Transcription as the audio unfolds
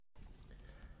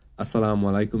Assalamu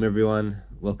alaikum, everyone.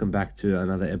 Welcome back to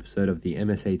another episode of the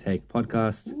MSA Take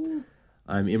podcast.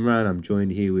 I'm Imran. I'm joined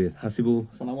here with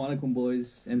Hasibul. Assalamu alaikum,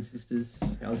 boys and sisters.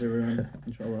 How's everyone?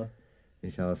 Inshallah.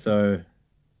 Inshallah. So,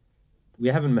 we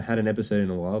haven't had an episode in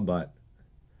a while, but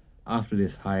after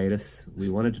this hiatus, we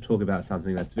wanted to talk about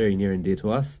something that's very near and dear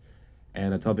to us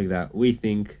and a topic that we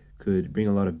think could bring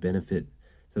a lot of benefit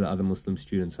to the other Muslim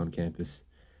students on campus.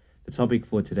 The topic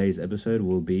for today's episode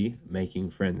will be making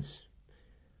friends.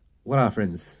 What are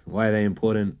friends? Why are they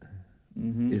important?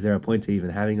 Is there a point to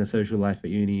even having a social life at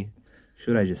uni?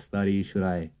 Should I just study? Should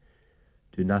I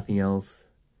do nothing else?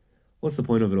 What's the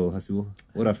point of it all, Hasibul?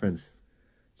 What are friends?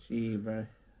 Gee, bro.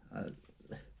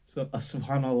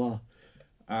 Subhanallah.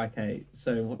 Okay,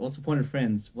 so what's the point of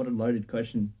friends? What a loaded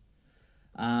question.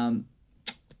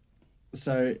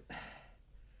 So,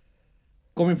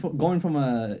 going from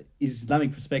a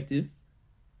Islamic perspective,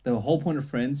 the whole point of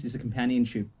friends is the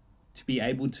companionship, to be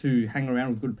able to hang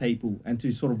around with good people and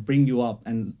to sort of bring you up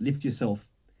and lift yourself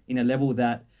in a level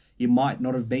that you might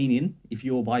not have been in if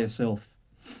you were by yourself.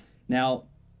 Now,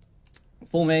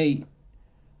 for me,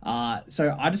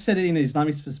 so I just said it in an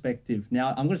Islamic perspective. Now,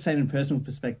 I'm going to say it in a personal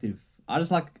perspective. I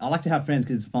like to have friends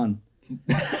because it's fun.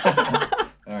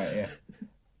 All right,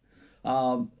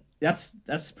 yeah.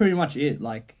 That's pretty much it.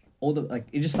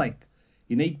 It's just like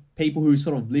you need people who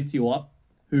sort of lift you up,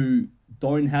 who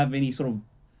don't have any sort of,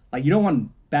 like, you don't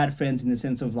want bad friends in the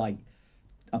sense of like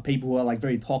people who are like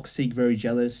very toxic, very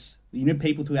jealous. You need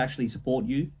people to actually support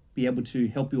you, be able to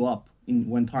help you up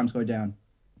when times go down.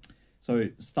 So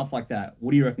stuff like that.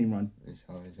 What do you reckon, Imran?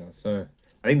 Inshallah. So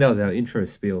I think that was our intro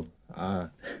spiel. I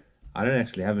don't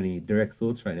actually have any direct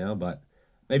thoughts right now, but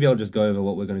maybe I'll just go over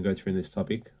what we're going to go through in this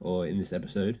topic or in this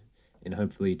episode in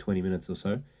hopefully 20 minutes or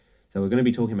so. So we're going to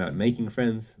be talking about making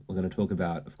friends. We're going to talk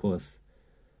about, of course,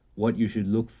 what you should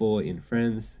look for in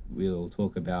friends. We'll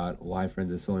talk about why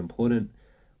friends are so important.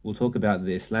 We'll talk about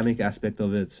the Islamic aspect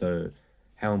of it, so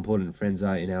how important friends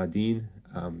are in our deen.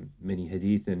 Many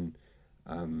hadith and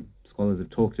scholars have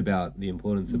talked about the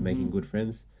importance of making good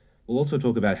friends. We'll also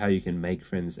talk about how you can make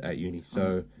friends at uni.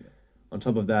 So on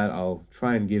top of that, I'll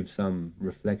try and give some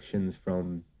reflections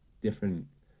from different,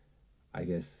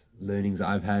 learnings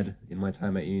I've had in my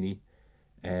time at uni.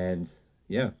 And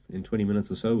yeah, in 20 minutes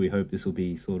or so, we hope this will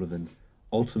be sort of an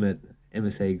ultimate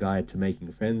MSA guide to making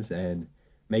friends and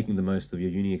making the most of your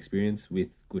uni experience with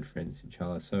good friends,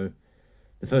 inshallah. So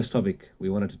the first topic we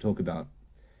wanted to talk about,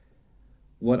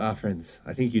 what are friends?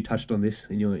 I think you touched on this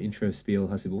in your intro spiel,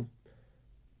 Hasibul.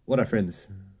 What are friends?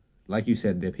 Like you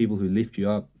said, they're people who lift you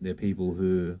up. They're people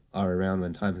who are around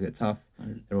when times get tough.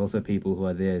 They're also people who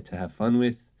are there to have fun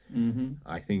with.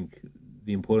 I think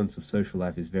the importance of social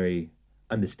life is very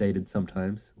understated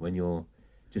sometimes when you're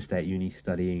just at uni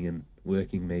studying and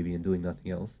working maybe and doing nothing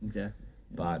else. Exactly.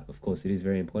 But of course it is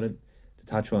very important to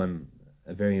touch on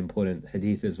a very important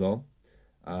hadith as well.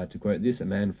 To quote this, a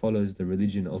man follows the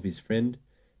religion of his friend,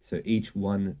 so each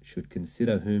one should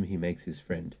consider whom he makes his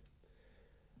friend.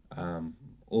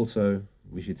 Also,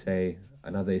 we should say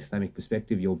another Islamic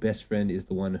perspective, your best friend is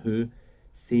the one who,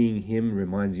 seeing him,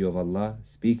 reminds you of Allah,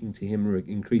 speaking to him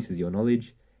increases your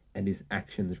knowledge, and his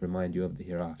actions remind you of the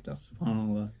hereafter.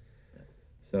 SubhanAllah.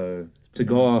 So, to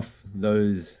go off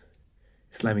those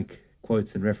Islamic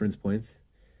quotes and reference points,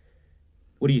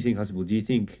 what do you think, Hasibul? Do you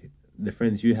think the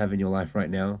friends you have in your life right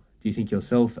now, do you think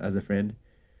yourself as a friend,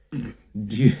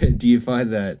 do you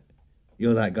find that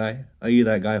you're that guy? Are you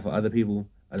that guy for other people?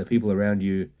 Are the people around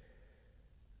you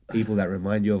people that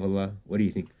remind you of Allah? What do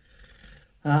you think?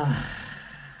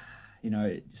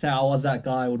 Say I was that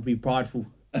guy would be prideful.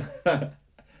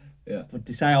 Yeah. But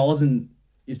to say I wasn't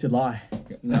is to lie.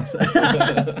 No,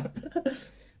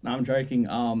 I'm joking.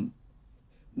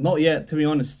 Not yet, to be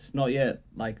honest. Not yet.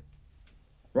 Like,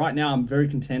 right now, I'm very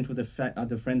content with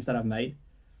the friends that I've made,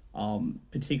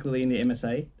 particularly in the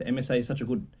MSA. The MSA is such a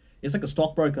good... It's like a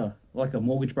stockbroker, like a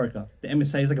mortgage broker. The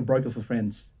MSA is like a broker for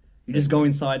friends. You just go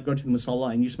inside, go to the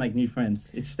Musalla, and you just make new friends.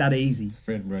 It's that easy.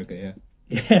 Friend broker, yeah.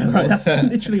 Yeah, right. That's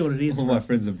literally what it is. All my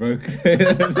friends are broke.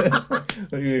 What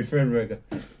do you mean, friend broker?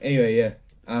 Anyway, yeah.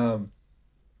 100%.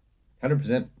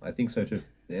 I think so too.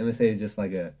 The MSA is just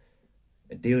like a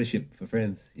dealership for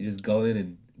friends. You just go in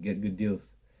and get good deals.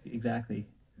 Exactly.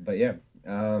 But yeah.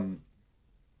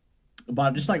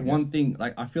 But just like one thing,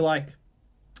 like I feel like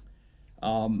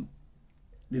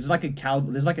there's like a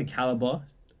caliber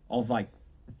of like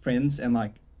friends and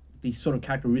like the sort of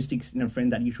characteristics in a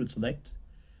friend that you should select.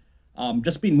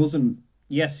 Just being Muslim,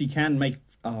 yes, you can make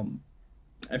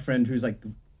a friend who's like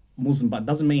Muslim, but it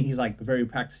doesn't mean he's like very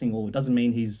practicing, or it doesn't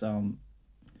mean he's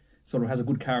sort of has a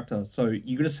good character. So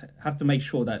you just have to make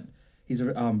sure that He's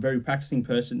a very practicing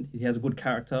person. He has a good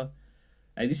character.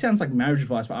 This sounds like marriage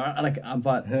advice, but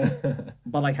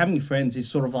but like having friends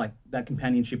is sort of like that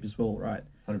companionship as well, right?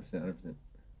 100%,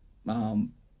 100%.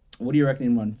 What do you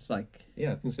reckon, Imran? It's like,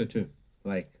 Yeah, I think so too.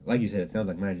 Like you said, it sounds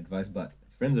like marriage advice, but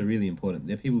friends are really important.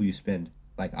 They're people you spend,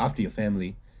 like after your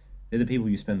family, they're the people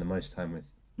you spend the most time with.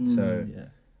 So yeah,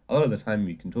 a lot of the time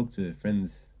you can talk to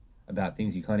friends about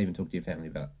things you can't even talk to your family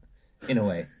about. In a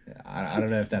way, I don't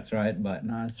know if that's right, but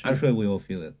no, it's true. I'm sure we all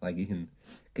feel it. Like you can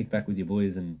kick back with your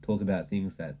boys and talk about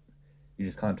things that you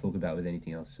just can't talk about with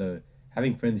anything else. So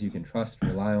having friends you can trust,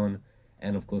 rely on,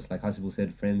 and of course, like Hasibul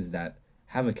said, friends that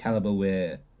have a caliber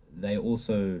where they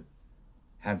also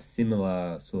have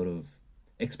similar sort of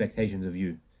expectations of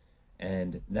you,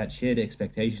 and that shared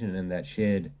expectation and that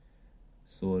shared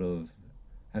sort of,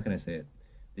 how can I say it,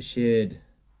 the shared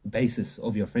basis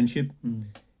of your friendship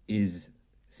is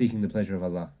seeking the pleasure of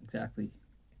Allah. Exactly.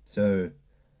 So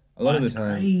a lot of the That's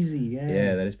time, crazy.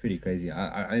 yeah, that is pretty crazy.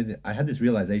 I had this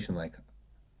realization like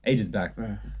ages back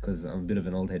Right. because I'm a bit of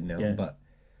an old head now. Yeah. But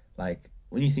like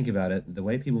when you think about it, the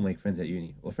way people make friends at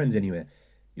uni or friends anywhere,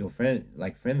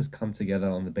 friends come together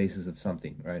on the basis of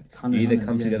something, right? You either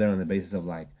come together on the basis of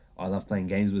like, oh, I love playing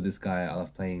games with this guy. I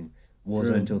love playing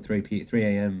Warzone until 3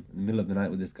 a.m. in the middle of the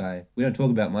night with this guy. We don't talk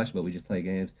about much, but we just play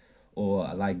games. Or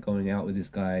I like going out with this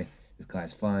guy. This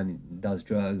guy's fun. He does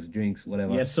drugs, drinks,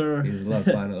 whatever. Yes, sir. He's a lot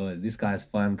of fun. Or this guy's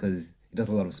fun because he does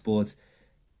a lot of sports.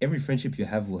 Every friendship you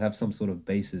have will have some sort of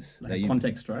basis. Like that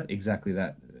context, right? Exactly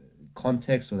that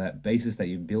context or that basis that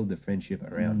you build the friendship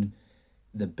around.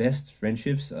 The best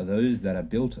friendships are those that are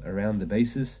built around the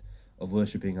basis of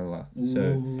worshipping Allah.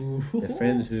 So the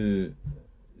friends who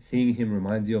seeing him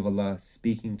reminds you of Allah,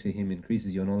 speaking to him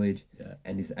increases your knowledge,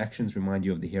 and his actions remind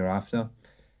you of the hereafter.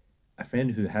 A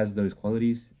friend who has those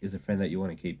qualities is a friend that you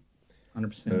want to keep.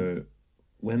 100%. So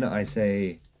when I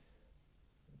say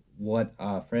what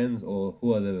are friends or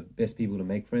who are the best people to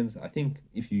make friends, I think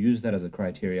if you use that as a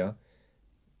criteria,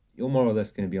 you're more or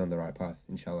less going to be on the right path,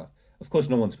 inshallah. Of course,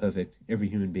 no one's perfect. Every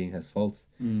human being has faults.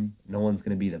 No one's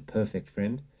going to be the perfect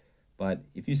friend. But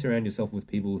if you surround yourself with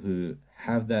people who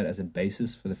have that as a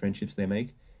basis for the friendships they make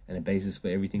and a basis for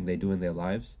everything they do in their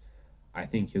lives, I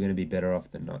think you're going to be better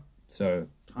off than not. So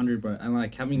 100, bro. And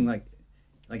like having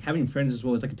having friends as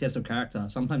well is like a test of character.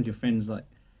 Sometimes your friends like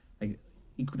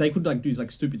they could like do like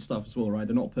stupid stuff as well, right?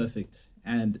 They're not perfect,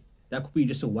 and that could be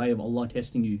just a way of Allah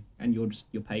testing you and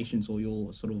your patience or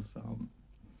your sort of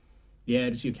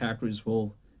just your character as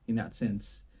well in that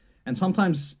sense. And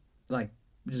sometimes like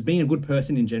just being a good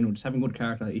person in general, just having good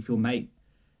character. If your mate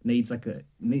needs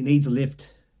a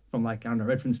lift from like I don't know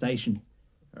Redfern Station,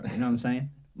 you know what I'm saying?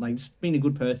 Like just being a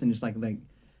good person, just like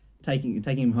taking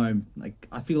him home. Like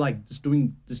I feel like just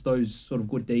doing those sort of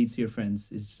good deeds to your friends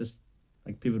is just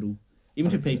like pivotal, even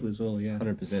 100%. to people as well. Yeah,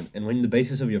 100%. And when the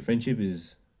basis of your friendship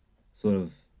is sort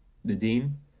of the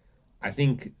deen, I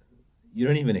think you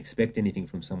don't even expect anything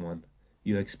from someone.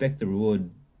 You expect the reward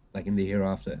like in the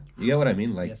hereafter. You get what I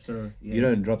mean? Like yes, sir. Yeah. You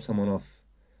don't drop someone off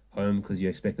home because you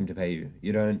expect them to pay you.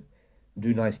 You don't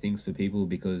do nice things for people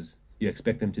because you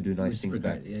expect them to do nice things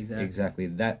back. Yeah, Exactly.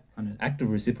 That 100. act of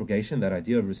reciprocation, that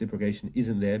idea of reciprocation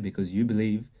isn't there because you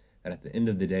believe that at the end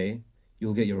of the day,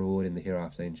 you'll get your reward in the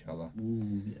hereafter, inshallah.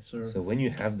 Ooh, yes, sir. So when you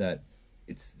have that,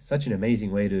 it's such an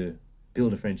amazing way to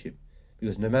build a friendship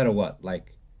because no matter what,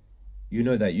 like, you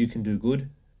know that you can do good,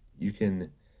 you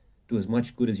can do as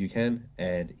much good as you can,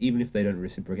 and even if they don't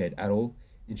reciprocate at all,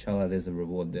 inshallah, there's a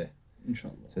reward there.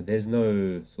 Inshallah. So there's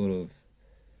no sort of,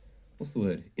 what's the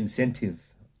word, incentive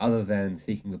other than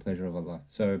seeking the pleasure of Allah.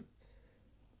 So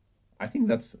I think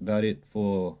that's about it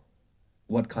for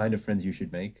what kind of friends you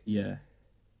should make. Yeah.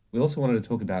 We also wanted to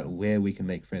talk about where we can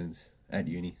make friends at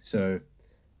uni. So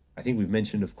I think we've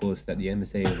mentioned, of course, that the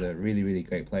MSA is a really, really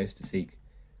great place to seek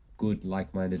good,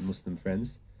 like-minded Muslim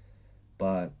friends.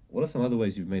 But what are some other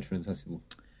ways you've made friends, Hasibul,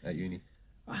 at uni?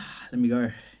 Let me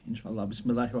go. Inshallah.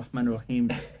 Bismillahir Rahmanir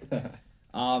Rahim.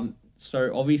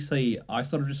 So obviously I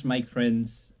sort of just make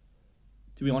friends,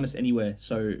 to be honest, anywhere.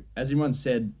 So as everyone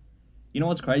said, you know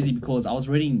what's crazy? Because I was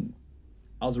reading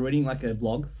like a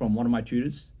blog from one of my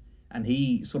tutors, and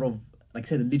he sort of like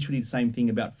said literally the same thing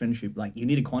about friendship. Like you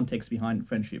need a context behind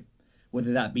friendship,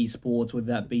 whether that be sports, whether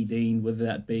that be deen, whether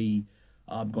that be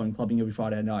going clubbing every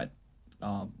Friday night.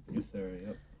 Yes, sir,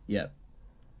 yep. Yeah.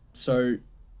 So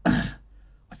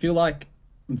I feel like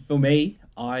for me,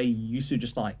 I used to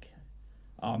just like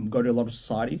go to a lot of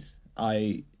societies.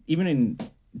 Even in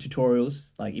tutorials,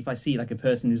 like if I see like a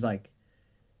person who's like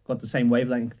got the same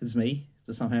wavelength as me,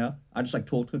 so somehow I just like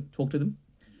talk to them.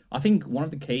 I think one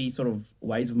of the key sort of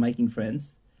ways of making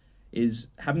friends is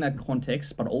having that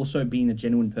context, but also being a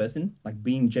genuine person, like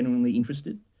being genuinely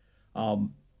interested.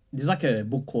 There's like a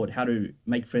book called How to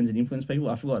Make Friends and Influence People.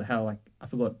 I forgot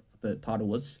what the title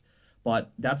was,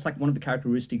 but that's like one of the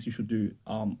characteristics you should do.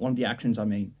 One of the actions, I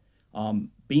mean,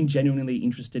 being genuinely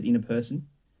interested in a person,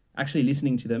 actually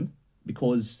listening to them,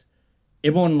 because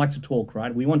everyone likes to talk,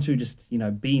 right? We want to just,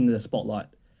 be in the spotlight,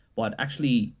 but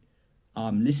actually,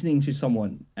 listening to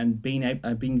someone and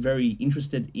being very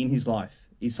interested in his life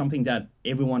is something that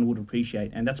everyone would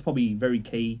appreciate, and that's probably very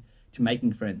key to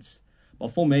making friends.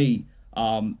 But for me,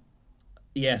 so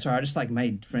I just like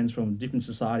made friends from different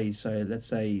societies. So let's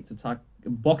say to talk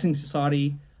boxing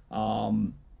society.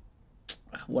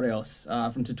 What else?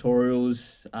 From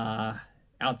tutorials,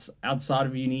 outside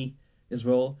of uni as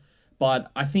well.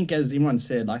 But I think, as Imran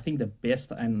said, I think the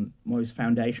best and most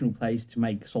foundational place to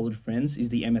make solid friends is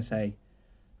the MSA.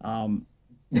 To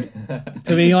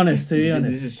be honest.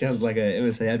 This just sounds like a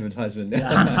MSA advertisement.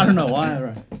 Yeah, I don't know why,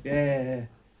 right? Yeah.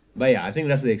 But yeah, I think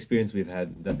that's the experience we've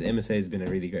had, that the MSA has been a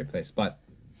really great place. But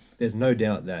there's no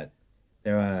doubt that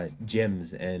there are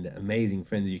gems and amazing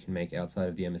friends you can make outside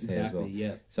of the MSA as well.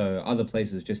 Yeah. So other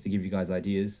places, just to give you guys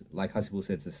ideas, like Hasibul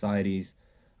said,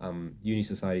 uni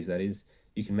societies, that is,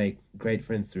 you can make great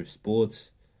friends through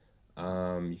sports.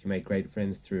 You can make great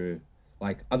friends through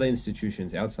like other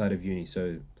institutions outside of uni.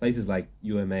 So places like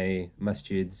UMA,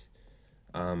 masjids,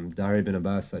 Dar ibn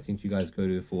Abbas, I think you guys go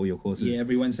to for all your courses. Yeah,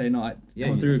 every Wednesday night. Yeah,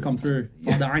 come through.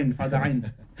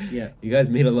 Fada'in. Yeah. You guys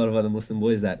meet a lot of other Muslim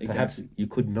boys that perhaps Exactly. you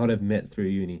could not have met through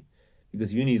uni.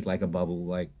 Because uni is like a bubble.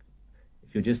 Like,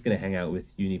 if you're just going to hang out with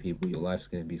uni people, your life's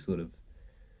going to be sort of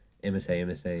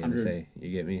MSA.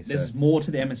 You get me? There's more to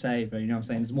the MSA, but you know what I'm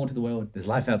saying? There's more to the world. There's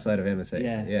life outside of MSA.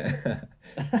 Yeah.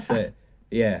 So,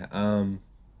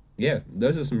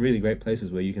 those are some really great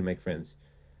places where you can make friends.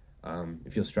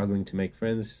 If you're struggling to make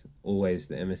friends, always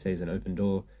the MSA is an open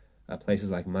door. Places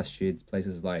like masjids,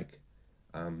 places like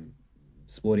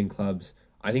sporting clubs,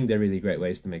 I think they're really great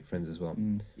ways to make friends as well.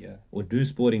 Yeah. Or do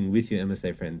sporting with your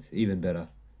MSA friends, even better.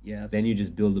 Yeah. Then you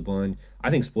just build a bond. I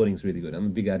think sporting's really good. I'm a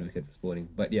big advocate for sporting.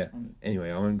 But yeah,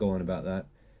 anyway, I won't go on about that.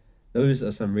 Those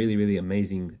are some really, really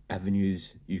amazing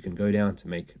avenues you can go down to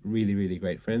make really, really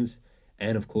great friends.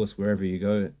 And of course, wherever you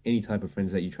go, any type of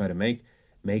friends that you try to make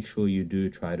sure you do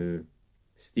try to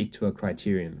stick to a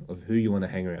criterion of who you want to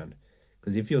hang around.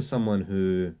 Because if you're someone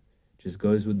who just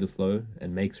goes with the flow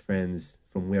and makes friends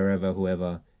from wherever,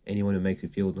 whoever, anyone who makes you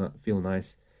feel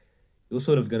nice, you're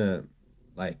sort of gonna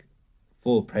like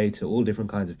fall prey to all different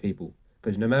kinds of people.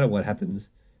 Because no matter what happens,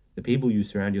 the people you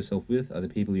surround yourself with are the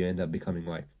people you end up becoming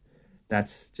like.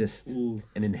 That's just an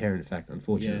inherent fact,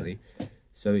 unfortunately. Yeah.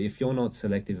 So if you're not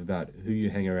selective about who you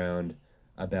hang around,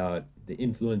 about the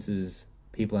influences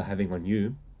people are having on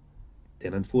you,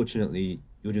 then unfortunately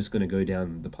you're just going to go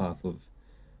down the path of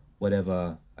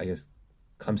whatever, I guess,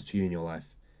 comes to you in your life.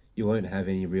 You won't have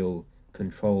any real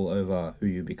control over who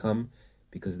you become,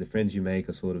 because the friends you make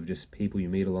are sort of just people you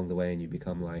meet along the way and you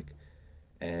become like,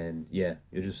 and yeah,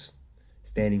 you're just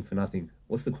standing for nothing.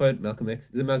 What's the quote? Malcolm X?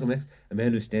 Is it Malcolm X? A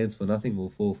man who stands for nothing will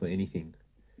fall for anything.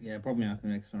 Yeah, probably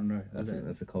Malcolm X. I don't know.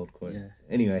 That's a cold quote. Yeah.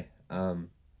 Anyway,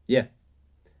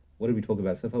 what did we talk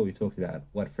about so far? We talked about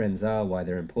what friends are, why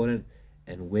they're important,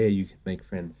 and where you can make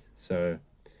friends. So,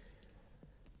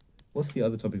 what's the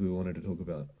other topic we wanted to talk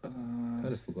about? Kind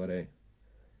of forgot, eh?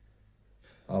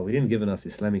 Oh, we didn't give enough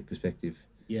Islamic perspective.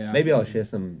 Yeah. Maybe I'll share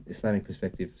some Islamic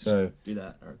perspective. So, do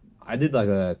that. I did like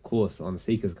a course on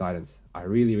Seeker's Guidance. I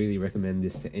really, really recommend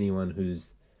this to anyone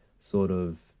who's sort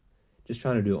of just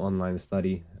trying to do online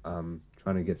study,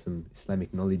 trying to get some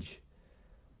Islamic knowledge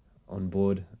on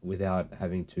board without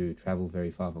having to travel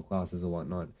very far for classes or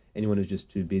whatnot. Anyone who's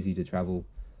just too busy to travel,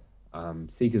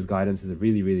 Seeker's Guidance is a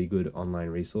really, really good online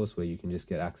resource where you can just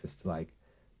get access to like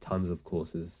tons of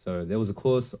courses. So there was a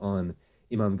course on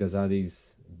Imam Ghazali's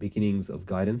Beginnings of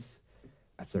Guidance.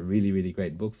 That's a really, really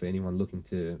great book for anyone looking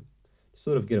to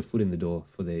sort of get a foot in the door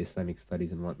for their Islamic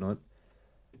studies and whatnot.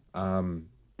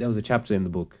 There was a chapter in the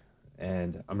book,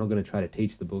 and I'm not going to try to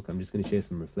teach the book, I'm just going to share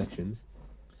some reflections.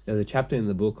 There's a chapter in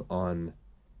the book on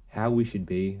how we should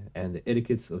be and the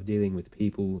etiquettes of dealing with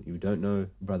people you don't know,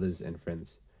 brothers and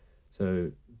friends.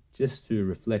 So just to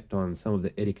reflect on some of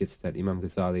the etiquettes that Imam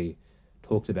Ghazali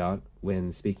talked about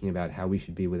when speaking about how we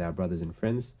should be with our brothers and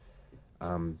friends.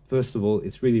 First of all,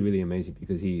 it's really, really amazing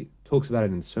because he talks about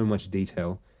it in so much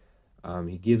detail.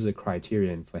 He gives a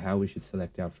criterion for how we should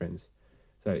select our friends.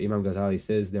 So Imam Ghazali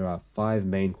says there are 5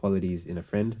 main qualities in a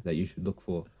friend that you should look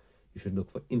for. You should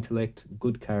look for intellect,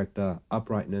 good character,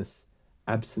 uprightness,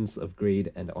 absence of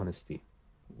greed, and honesty.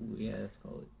 Yeah, that's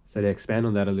called it. So to expand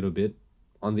on that a little bit,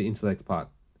 on the intellect part,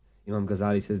 Imam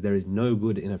Ghazali says there is no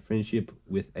good in a friendship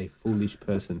with a foolish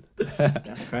person.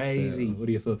 That's crazy. What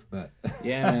are your thoughts on that?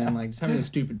 Yeah, man. Like just having a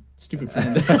stupid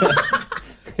friend.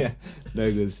 Yeah,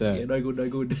 no good, sir. Yeah, no good.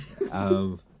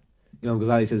 Imam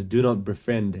Ghazali says, do not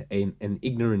befriend an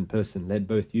ignorant person. Let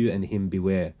both you and him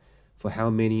beware. For how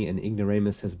many an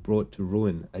ignoramus has brought to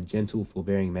ruin a gentle,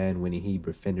 forbearing man when he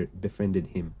befriended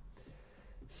him.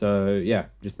 So, yeah,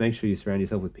 just make sure you surround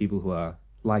yourself with people who are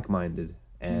like-minded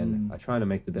and are trying to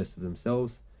make the best of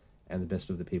themselves and the best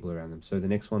of the people around them. So the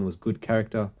next one was good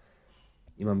character.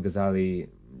 Imam Ghazali,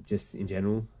 just in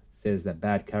general, says that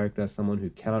bad character is someone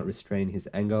who cannot restrain his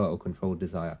anger or control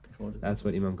desire. That's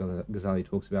what Imam Ghazali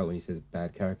talks about when he says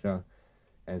bad character.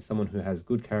 And someone who has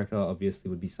good character obviously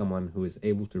would be someone who is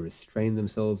able to restrain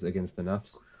themselves against the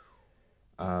nafs.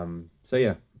 So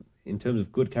yeah, in terms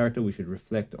of good character, we should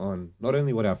reflect on not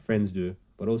only what our friends do,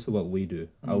 but also what we do.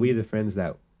 Are we the friends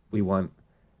that we want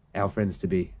our friends to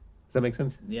be? Does that make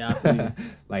sense? Yeah, I feel you.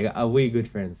 Like, are we good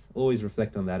friends? Always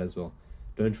reflect on that as well.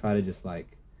 Don't try to just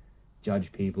like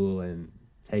judge people and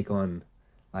take on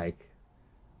like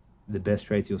the best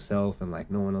traits yourself and like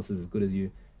no one else is as good as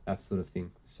you, that sort of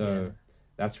thing. So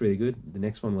that's really good. The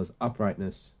next one was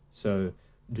uprightness. So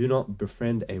do not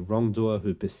befriend a wrongdoer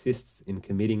who persists in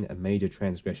committing a major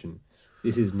transgression.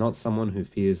 This is not someone who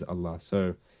fears Allah.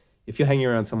 So if you're hanging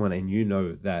around someone and you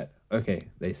know that, okay,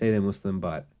 they say they're Muslim,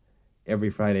 but every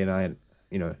Friday night,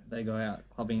 you know, they go out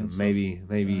clubbing and maybe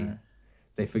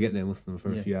they forget they're Muslim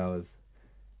for a few hours.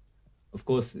 Of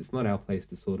course, it's not our place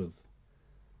to sort of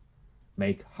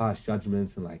make harsh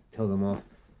judgments and like tell them off.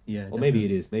 Yeah. Or maybe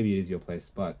it is your place.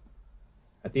 But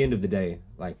at the end of the day,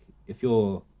 like if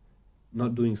you're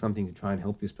not doing something to try and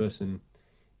help this person,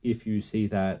 if you see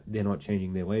that they're not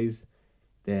changing their ways,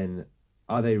 then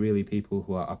are they really people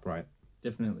who are upright?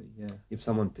 Definitely, yeah. If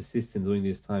someone persists in doing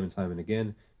this time and time and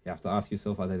again, you have to ask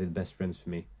yourself, are they the best friends for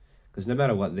me? Because no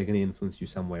matter what, they're going to influence you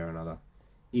some way or another.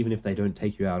 Even if they don't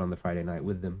take you out on the Friday night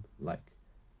with them, like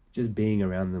just being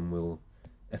around them will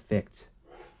affect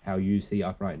how you see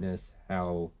uprightness,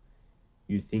 how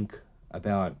you think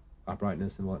about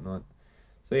uprightness and whatnot.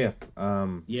 So yeah.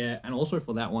 Yeah, and also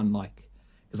for that one, like,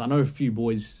 because I know a few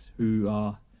boys who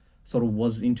sort of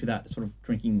was into that sort of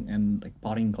drinking and like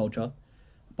partying culture,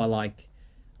 but like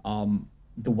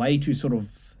the way to sort of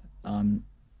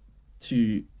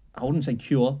to, I wouldn't say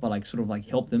cure, but like sort of like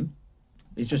help them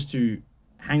is just to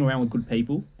hang around with good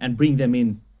people and bring them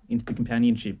into the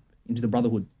companionship, into the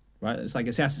brotherhood, right? It's like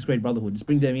Assassin's Creed brotherhood. Just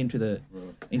bring them into the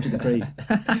creed.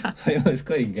 I was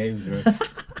quoting games, bro.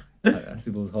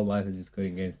 Hasibul's whole life is just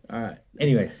quoting games. All right.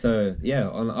 Anyway, so yeah,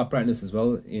 on uprightness as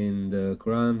well, in the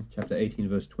Quran, chapter 18,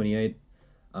 verse 28,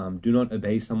 do not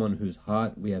obey someone whose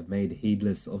heart we have made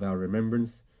heedless of our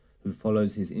remembrance, who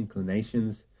follows his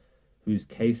inclinations, whose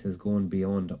case has gone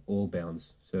beyond all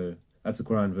bounds. So that's a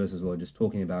Quran verse as well, just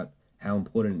talking about how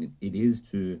important it is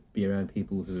to be around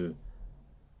people who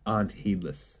aren't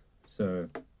heedless. So,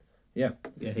 yeah.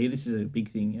 Yeah, this is a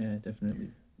big thing, yeah, definitely.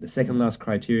 The second last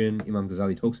criterion Imam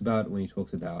Ghazali talks about when he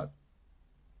talks about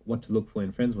what to look for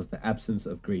in friends was the absence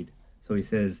of greed. So he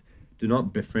says, do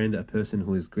not befriend a person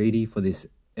who is greedy for this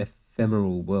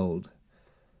ephemeral world.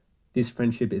 This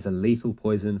friendship is a lethal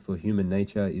poison, for human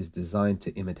nature is designed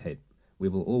to imitate. We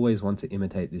will always want to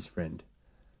imitate this friend.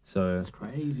 So that's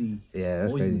crazy. Yeah,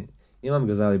 that's crazy. Imam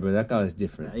Ghazali, bro, that guy is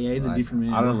different. Yeah, he's a different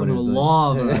man. I don't know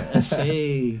what he's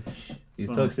doing. He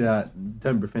talks about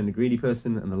don't befriend a greedy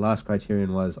person, and the last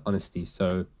criterion was honesty.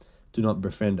 So do not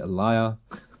befriend a liar,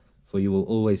 for you will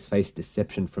always face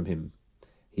deception from him.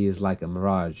 He is like a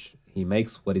mirage. He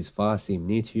makes what is far seem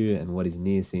near to you and what is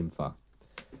near seem far.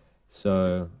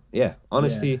 So, yeah,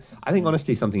 honesty. Yeah, I think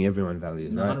honesty is something everyone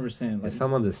values, right? 100%. If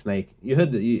someone's a snake, you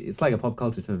heard that it's like a pop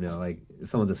culture term now, like if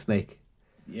someone's a snake.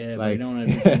 Yeah, like, but you don't want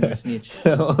to become a snitch.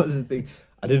 What was the thing?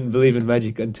 I didn't believe in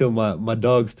magic until my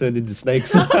dogs turned into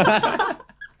snakes. That's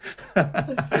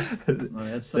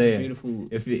such a beautiful.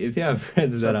 If you have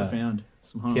friends that profound.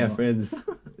 If you have friends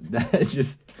that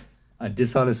just are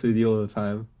dishonest with you all the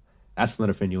time, that's not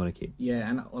a friend you want to keep. Yeah,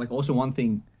 and like also one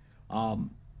thing,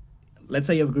 let's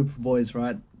say you have a group of boys,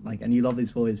 right? Like, and you love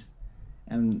these boys,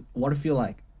 and what if you're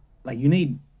like you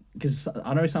need, because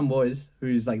I know some boys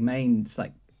whose like main just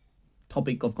like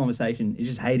topic of conversation is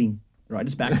just hating, right?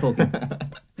 Just back talking,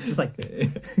 just like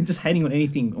just hating on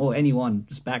anything or anyone,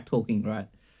 just back talking, right?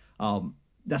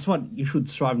 That's what you should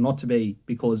strive not to be,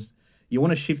 because you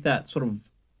want to shift that sort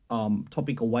of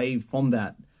topic away from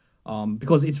that,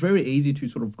 because it's very easy to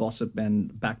sort of gossip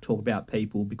and back talk about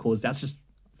people, because that's just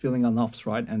feeling our nafs,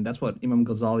 right? And that's what Imam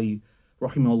Ghazali,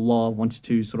 rahimahullah, wanted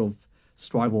to sort of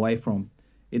strive away from.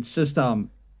 It's just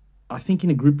I think in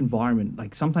a group environment,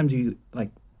 like sometimes you'll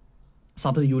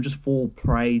just fall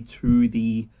prey to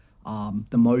the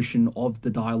motion of the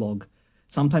dialogue.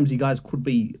 Sometimes you guys could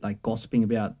be like gossiping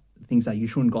about things that you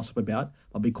shouldn't gossip about,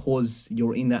 but because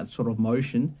you're in that sort of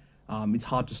motion, it's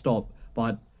hard to stop.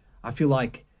 But I feel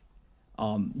like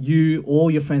you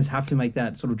or your friends have to make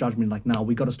that sort of judgment. Like, no,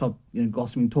 we got to stop,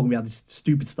 gossiping, talking about this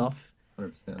stupid stuff.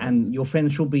 100%. And your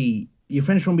friends shouldn't be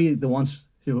the ones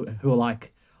who are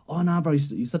like, oh no, bro,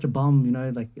 you're such a bum,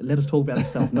 like let us talk about this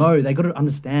stuff. No, they got to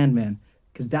understand, man,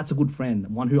 because that's a good friend,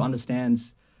 one who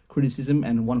understands criticism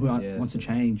and one who wants to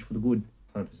change for the good.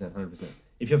 100%.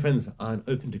 If your friends aren't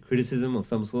open to criticism of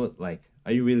some sort, like,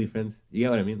 are you really friends? You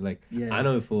get what I mean? Like, Yeah. I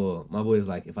know for my boys,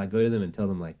 like, if I go to them and tell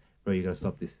them, like, bro, you gotta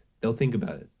stop this, they'll think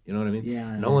about it. You know what I mean?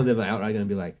 Yeah. No one's ever outright gonna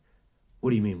be like,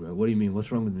 what do you mean, bro? What do you mean?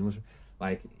 What's wrong with me?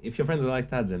 Like, if your friends are like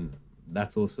that, then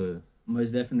that's also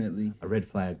Most definitely. a red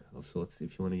flag of sorts,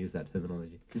 if you want to use that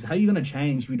terminology. Because how are you going to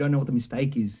change if you don't know what the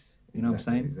mistake is? You know what I'm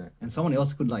saying? Exactly. And someone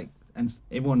else could and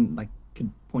everyone could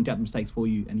point out the mistakes for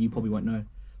you and you probably won't know.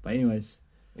 But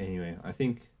Anyway, I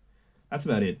think that's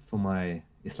about it for my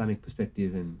Islamic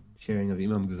perspective and sharing of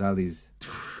Imam Ghazali's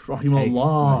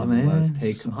Rahimahullah, man.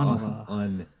 take Subhanallah.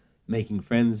 on making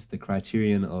friends, the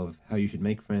criterion of how you should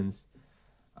make friends.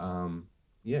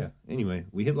 Anyway,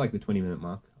 we hit like the 20-minute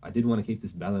mark. I did want to keep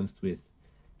this balanced with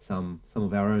some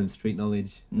of our own street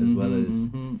knowledge as well as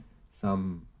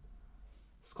some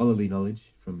scholarly knowledge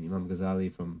from Imam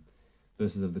Ghazali, from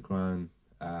verses of the Quran,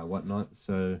 whatnot.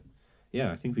 So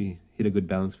I think we hit a good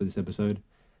balance for this episode.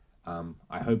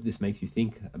 I hope this makes you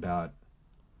think about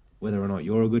whether or not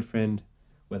you're a good friend,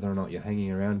 whether or not you're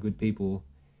hanging around good people.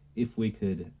 If we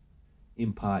could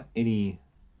impart any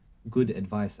good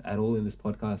advice at all in this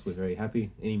podcast, we're very happy.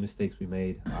 Any mistakes we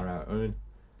made are our own.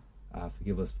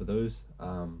 Forgive us for those.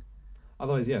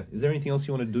 Otherwise, is there anything else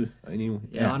you want to do?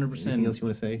 100%. Anything else you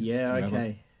want to say? Yeah,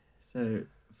 okay. So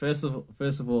first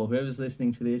of all, whoever's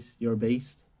listening to this, you're a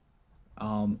beast.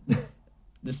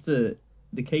 The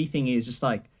key thing is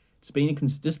just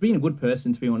being a good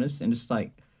person, to be honest, and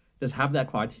just have that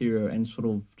criteria and sort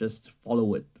of just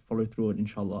follow through it,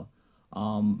 inshallah.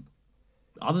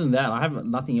 Other than that, I have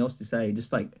nothing else to say.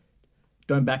 Just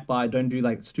don't backbite, don't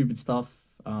do stupid stuff.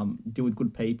 Deal with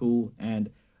good people, and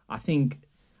I think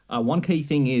one key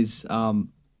thing is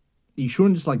you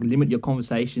shouldn't just limit your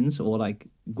conversations or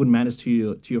good manners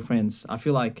to your friends. I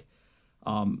feel like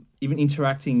even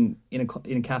interacting in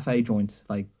a cafe joint,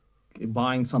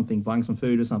 buying some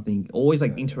food or something, always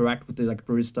interact with the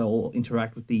barista or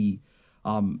interact with the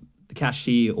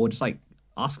cashier, or just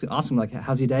ask them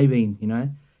how's your day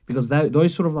been, because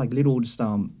those sort of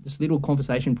little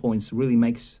conversation points really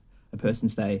makes a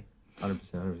person's day.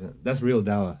 100%. That's real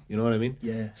dawah. You know what I mean?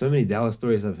 Yeah. So many dawah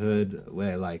stories I've heard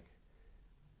where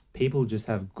people just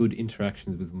have good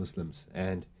interactions with Muslims,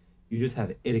 and you just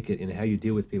have etiquette in how you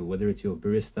deal with people, whether it's your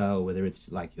barista or whether it's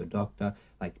your doctor,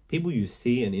 people you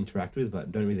see and interact with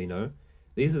but don't really know.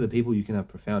 These are the people you can have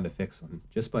profound effects on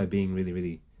just by being really,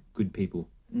 really good people.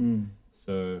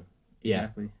 So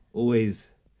Exactly. Always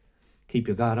keep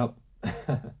your guard up.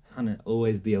 100.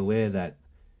 Always be aware that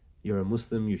you're a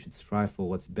Muslim. You should strive for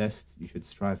what's best. You should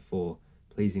strive for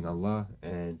pleasing Allah.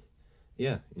 And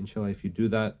inshallah, if you do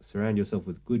that, surround yourself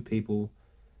with good people,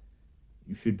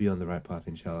 you should be on the right path,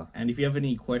 inshallah. And if you have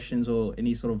any questions or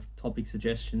any sort of topic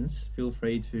suggestions, feel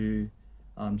free to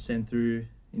send through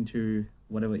into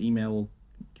whatever email or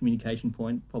communication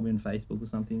point, probably on Facebook or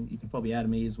something. You can probably add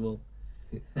me as well.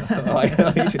 Why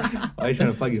are you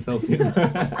trying to plug yourself in?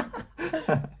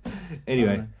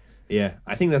 Anyway,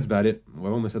 I think that's about it.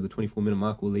 We're almost at the 24-minute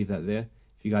mark. We'll leave that there.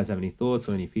 If you guys have any thoughts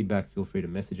or any feedback, feel free to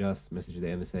message us, message the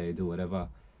MSA, do whatever.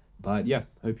 But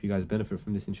hope you guys benefit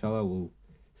from this, inshallah. We'll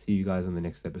see you guys on the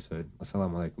next episode.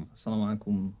 Assalamu alaikum. Assalamu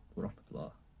alaikum wa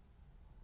rahmatullah.